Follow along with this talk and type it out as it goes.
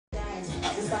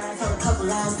Please,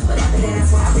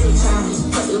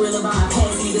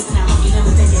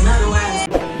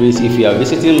 if you are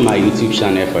visiting my YouTube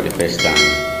channel for the first time,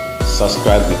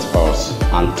 subscribe with us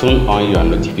and turn on your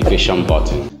notification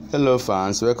button. Hello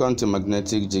fans, welcome to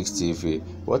Magnetic Jigs TV.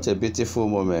 What a beautiful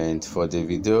moment for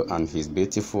Davido and his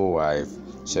beautiful wife,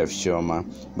 Sophia Chioma.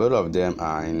 Both of them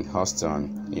are in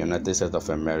Houston, United States of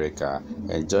America,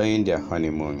 enjoying their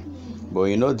honeymoon. But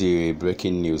you know the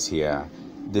breaking news here.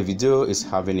 Davido is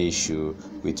having an issue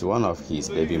with one of his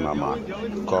baby mama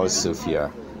called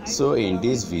Sophia. So in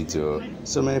this video,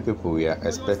 so many people were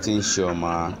expecting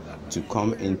Chioma to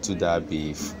come into that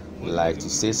beef, like to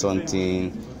say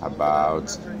something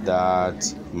about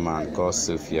that man called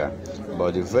Sophia.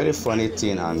 But the very funny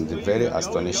thing and the very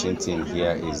astonishing thing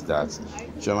here is that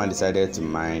Chioma decided to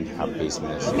mind her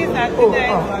business.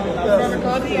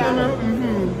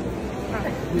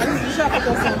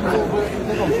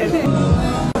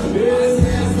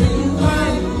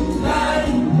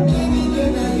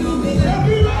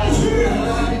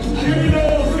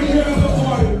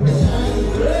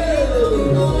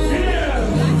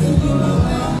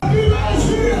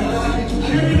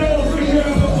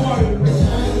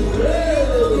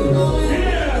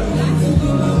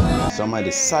 Chioma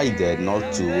decided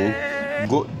not to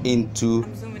go into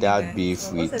that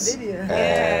beef with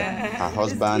her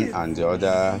husband and the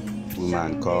other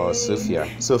woman called Sophia.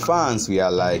 So fans, we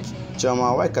are like,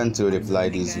 Chioma, why can't you reply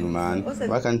this woman?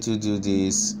 Why can't you do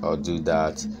this or do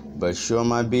that? But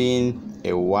Chioma, being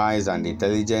a wise and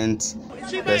intelligent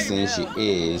person she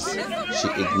is, she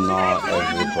ignored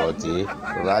everybody.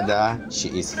 Rather, she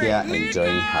is here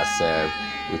enjoying herself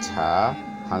with her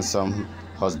handsome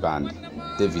husband,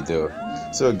 Davido.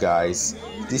 So guys,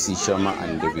 this is Chioma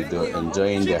and Davido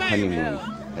enjoying their honeymoon,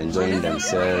 enjoying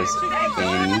themselves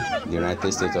in the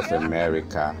United States of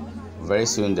America. Very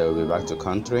soon they will be back to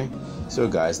country. So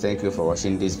guys, thank you for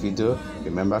watching this video.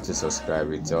 Remember to subscribe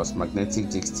with us, Magnetic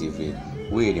Jigs TV.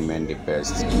 We remain the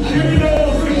best.